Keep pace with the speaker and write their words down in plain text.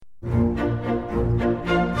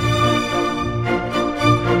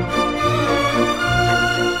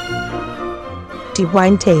Tasty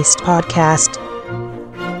Wine Taste Podcast.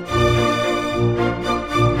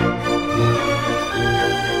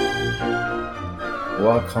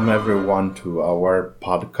 Welcome everyone to our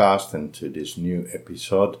podcast and to this new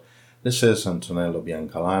episode. This is Antonello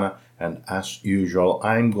Biancalana, and as usual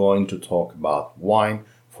I'm going to talk about wine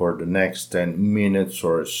for the next 10 minutes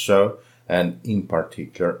or so, and in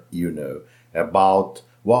particular, about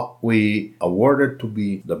what we awarded to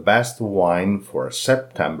be the best wine for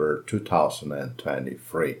September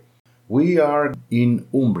 2023. We are in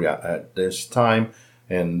Umbria at this time,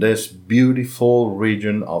 in this beautiful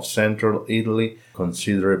region of central Italy,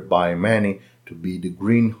 considered by many to be the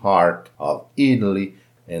green heart of Italy.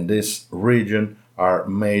 In this region are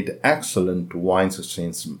made excellent wines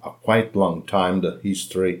since a quite long time. The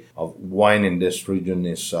history of wine in this region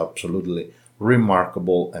is absolutely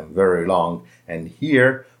remarkable and very long, and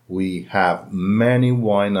here we have many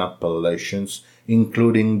wine appellations,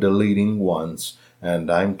 including the leading ones,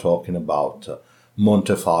 and I'm talking about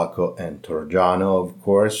Montefalco and Trebbiano, of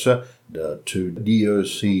course, the two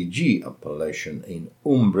DOCG appellation in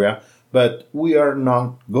Umbria. But we are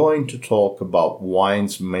not going to talk about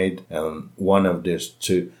wines made in one of these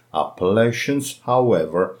two appellations.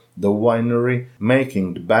 However, the winery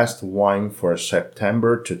making the best wine for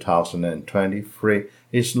September 2023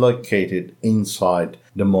 is located inside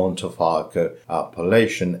the Montefalco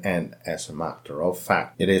appellation, and as a matter of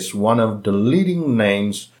fact, it is one of the leading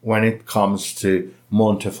names when it comes to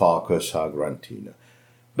Montefalco Sagrantino.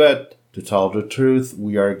 But to tell the truth,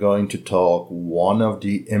 we are going to talk one of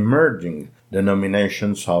the emerging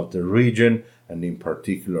denominations of the region, and in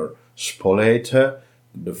particular Spoleto,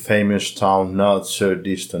 the famous town not so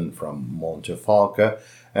distant from Montefalco,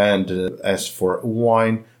 and as for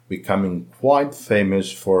wine, becoming quite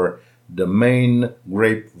famous for the main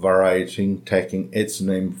grape variety taking its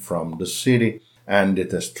name from the city, and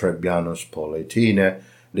it is Trebbiano Spoletino.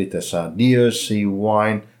 It is a DOC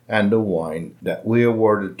wine, and the wine that we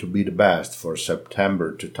awarded to be the best for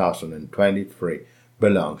September 2023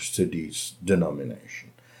 belongs to this denomination.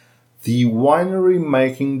 The winery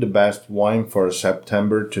making the best wine for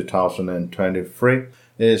September 2023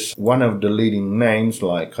 is one of the leading names,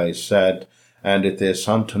 like I said, and it is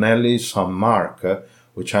Antonelli San Marco,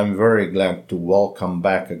 which I'm very glad to welcome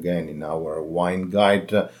back again in our wine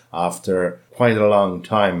guide after quite a long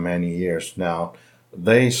time, many years now.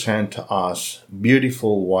 They sent us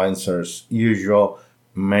beautiful wines as usual,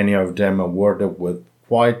 many of them awarded with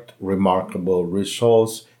quite remarkable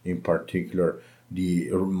results, in particular the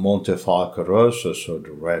Montefalco Rosso, so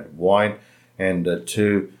the red wine, and the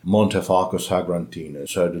two Montefalco Sagrantino,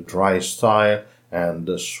 so the dry style and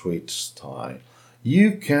the sweet style.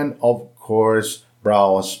 You can, of course,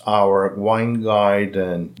 browse our wine guide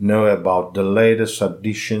and know about the latest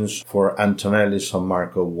additions for Antonelli San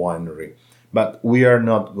Marco winery. But we are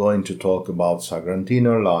not going to talk about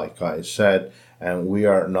Sagrantino, like I said, and we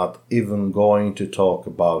are not even going to talk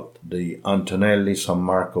about the Antonelli San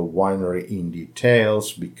Marco winery in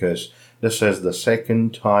details, because this is the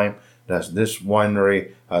second time that this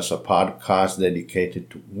winery has a podcast dedicated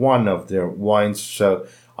to one of their wines. So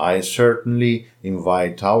I certainly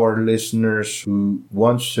invite our listeners who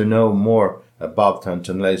wants to know more about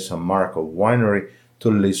Antonelli San Marco winery to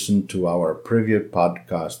listen to our previous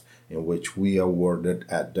podcast, in which we awarded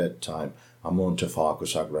at that time a Montefalco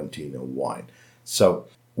Sagrantino wine. So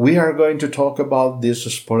we are going to talk about this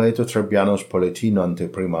Spoleto Trebbiano Spoletino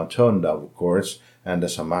Anteprima Tonda, of course, and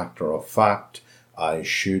as a matter of fact, I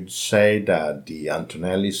should say that the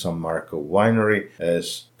Antonelli San Marco winery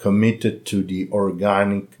is committed to the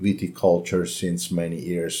organic viticulture since many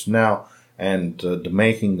years now, and the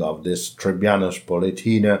making of this Trebbiano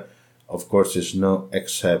Spoletino, of course, is no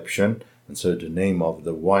exception. And so the name of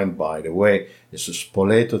the wine, by the way, is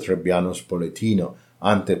Spoleto Trebbiano Spoletino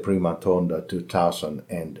Anteprima Tonda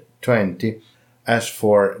 2020. As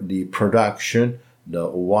for the production, the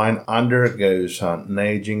wine undergoes an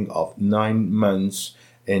aging of 9 months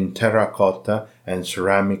in terracotta and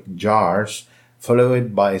ceramic jars,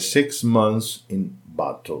 followed by 6 months in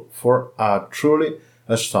bottle for a truly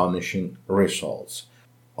astonishing results.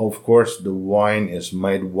 Of course, the wine is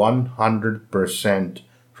made 100%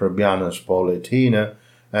 Trebbiano Spoletino,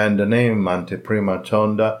 and the name Anteprima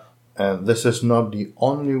Tonda, and this is not the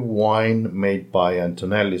only wine made by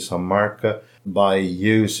Antonelli San Marco. By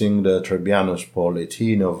using the Trebbiano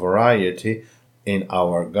Spoletino variety in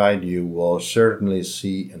our guide, you will certainly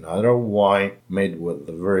see another wine made with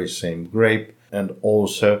the very same grape and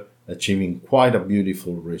also achieving quite a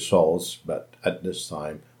beautiful results, but at this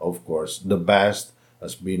time, of course, the best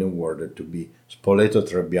has been awarded to be Spoleto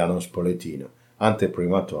Trebbiano Spoletino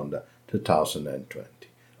Anteprima Tonda 2020.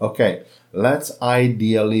 Okay, let's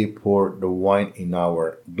ideally pour the wine in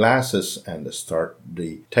our glasses and start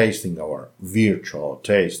the tasting, our virtual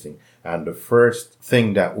tasting. And the first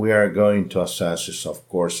thing that we are going to assess is, of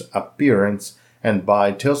course, appearance. And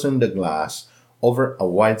by tilting the glass over a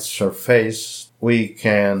white surface, we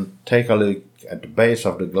can take a look at the base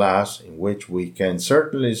of the glass, in which we can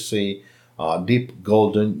certainly see a deep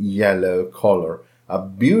golden yellow color, a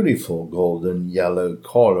beautiful golden yellow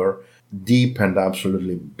color, deep and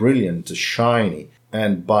absolutely brilliant, shiny.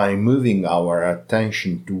 And by moving our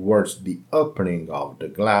attention towards the opening of the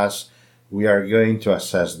glass, we are going to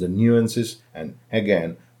assess the nuances, and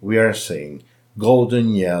again, we are seeing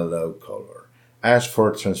golden yellow color. As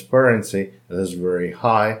for transparency, it is very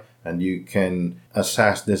high, and you can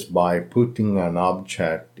assess this by putting an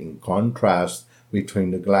object in contrast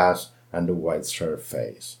between the glass and the white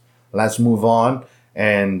surface. Let's move on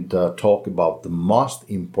and talk about the most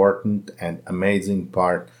important and amazing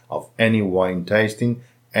part of any wine tasting,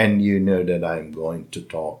 and you know that I'm going to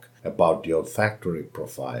talk about the olfactory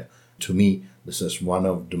profile. To me, this is one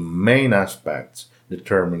of the main aspects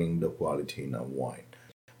determining the quality in a wine.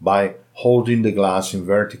 By holding the glass in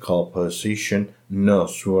vertical position, no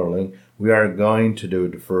swirling, we are going to do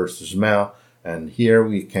the first smell, and here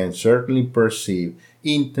we can certainly perceive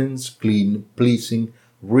intense, clean, pleasing,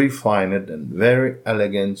 refined, and very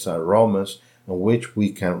elegant aromas in which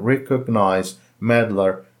we can recognize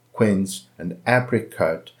medlar, quince, and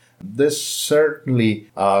apricot. This certainly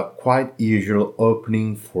quite usual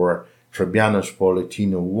opening for Trebbiano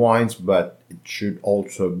Spoletino wines, but it should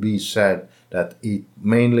also be said that it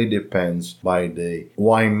mainly depends by the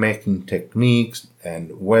winemaking techniques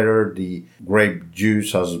and whether the grape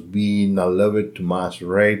juice has been allowed to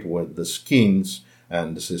macerate with the skins,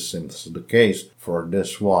 and this is the case for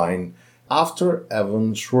this wine. After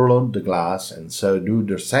having swirled the glass and so do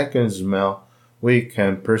the second smell, we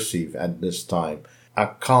can perceive at this time a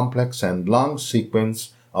complex and long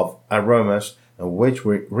sequence of aromas in which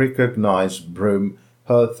we recognize broom,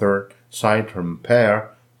 hawthorn, citron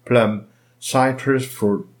pear, plum, citrus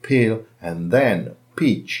fruit peel, and then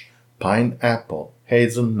peach, pineapple,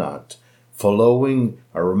 hazelnut, following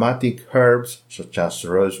aromatic herbs such as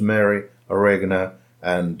rosemary, oregano,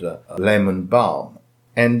 and lemon balm,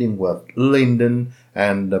 ending with linden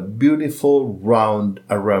and a beautiful round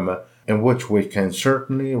aroma in which we can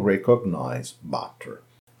certainly recognize butter.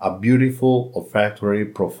 A beautiful olfactory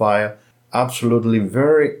profile, absolutely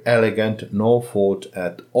very elegant, no fault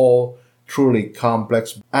at all, truly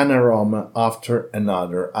complex, an aroma after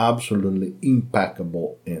another, absolutely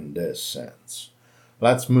impeccable in this sense.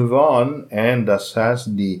 Let's move on and assess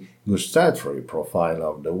the gustatory profile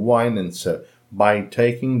of the wine, and so by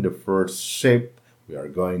taking the first sip, we are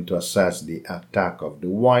going to assess the attack of the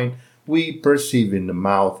wine. We perceive in the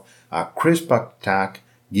mouth a crisp attack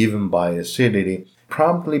given by acidity,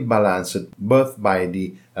 promptly balanced both by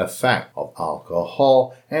the effect of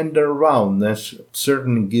alcohol and the roundness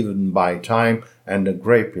certainly given by time and the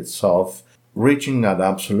grape itself, reaching an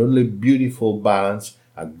absolutely beautiful balance,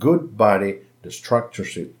 a good body, the structure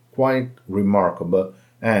is quite remarkable,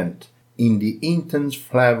 and in the intense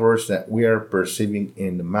flavors that we are perceiving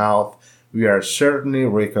in the mouth, we are certainly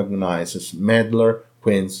recognizes medlar,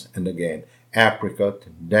 quince, and again apricot,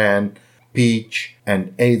 then peach,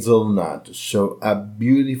 and hazelnut, so a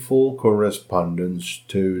beautiful correspondence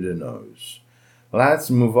to the nose. Let's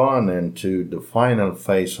move on into the final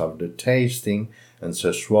phase of the tasting, and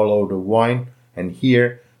so swallow the wine, and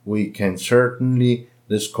here we can certainly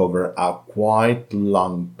discover a quite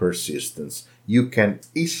long persistence. You can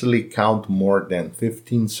easily count more than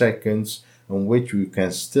 15 seconds in which you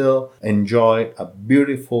can still enjoy a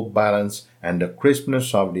beautiful balance and the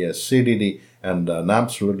crispness of the acidity and an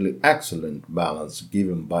absolutely excellent balance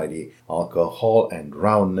given by the alcohol and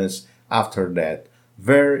roundness. After that,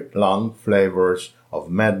 very long flavors of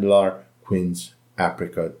medlar, quince,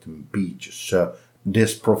 apricot, and peach. So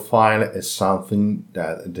this profile is something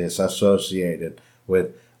that is associated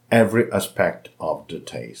with every aspect of the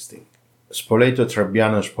tasting. Spoleto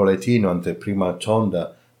Trebbiano Spoletino Anteprima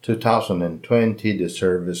Tonda 2020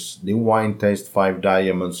 deserves the Wine Taste 5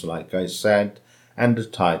 Diamonds, like I said, and the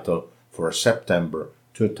title for September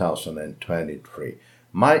 2023.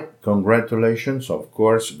 My congratulations, of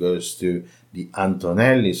course, goes to the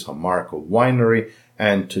Antonelli San Marco winery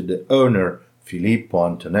and to the owner, Filippo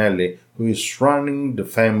Antonelli, who is running the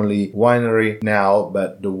family winery now,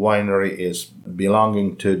 but the winery is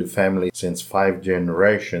belonging to the family since 5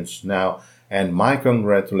 generations now. And my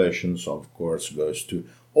congratulations, of course, goes to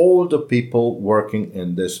all the people working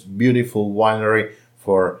in this beautiful winery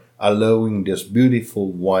for allowing these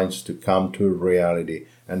beautiful wines to come to reality.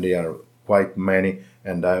 And they are quite many,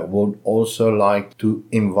 And I would also like to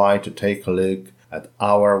invite to take a look at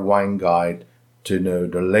our wine guide to know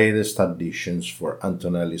the latest additions for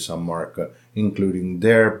Antonelli San Marco, including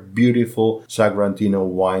their beautiful Sagrantino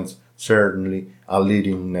wines, certainly a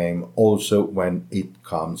leading name also when it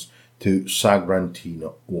comes to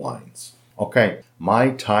Sagrantino wines. Okay, my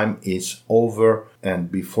time is over,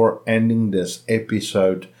 and before ending this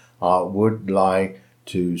episode, I would like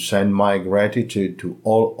to send my gratitude to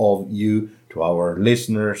all of you, to our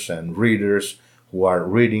listeners and readers who are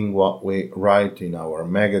reading what we write in our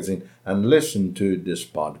magazine and listen to this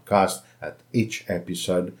podcast at each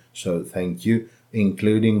episode. So thank you,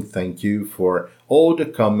 including thank you for all the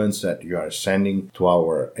comments that you are sending to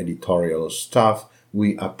our editorial staff.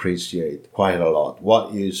 We appreciate quite a lot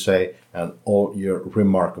what you say and all your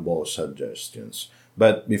remarkable suggestions.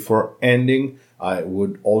 But before ending, I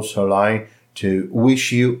would also like to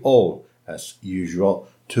wish you all, as usual,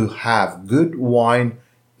 to have good wine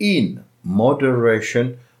in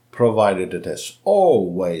moderation, provided it is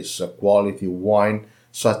always a quality wine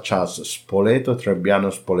such as Spoleto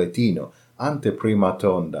Trebbiano Spoletino, Anteprima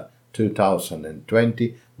Tonda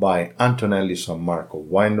 2020 by Antonelli San Marco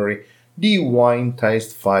Winery, the Wine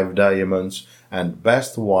Taste 5 Diamonds, and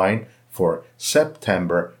Best Wine for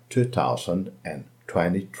September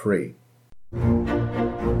 2023.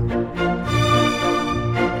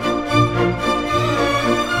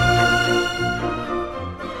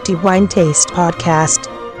 The Wine Taste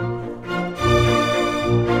Podcast.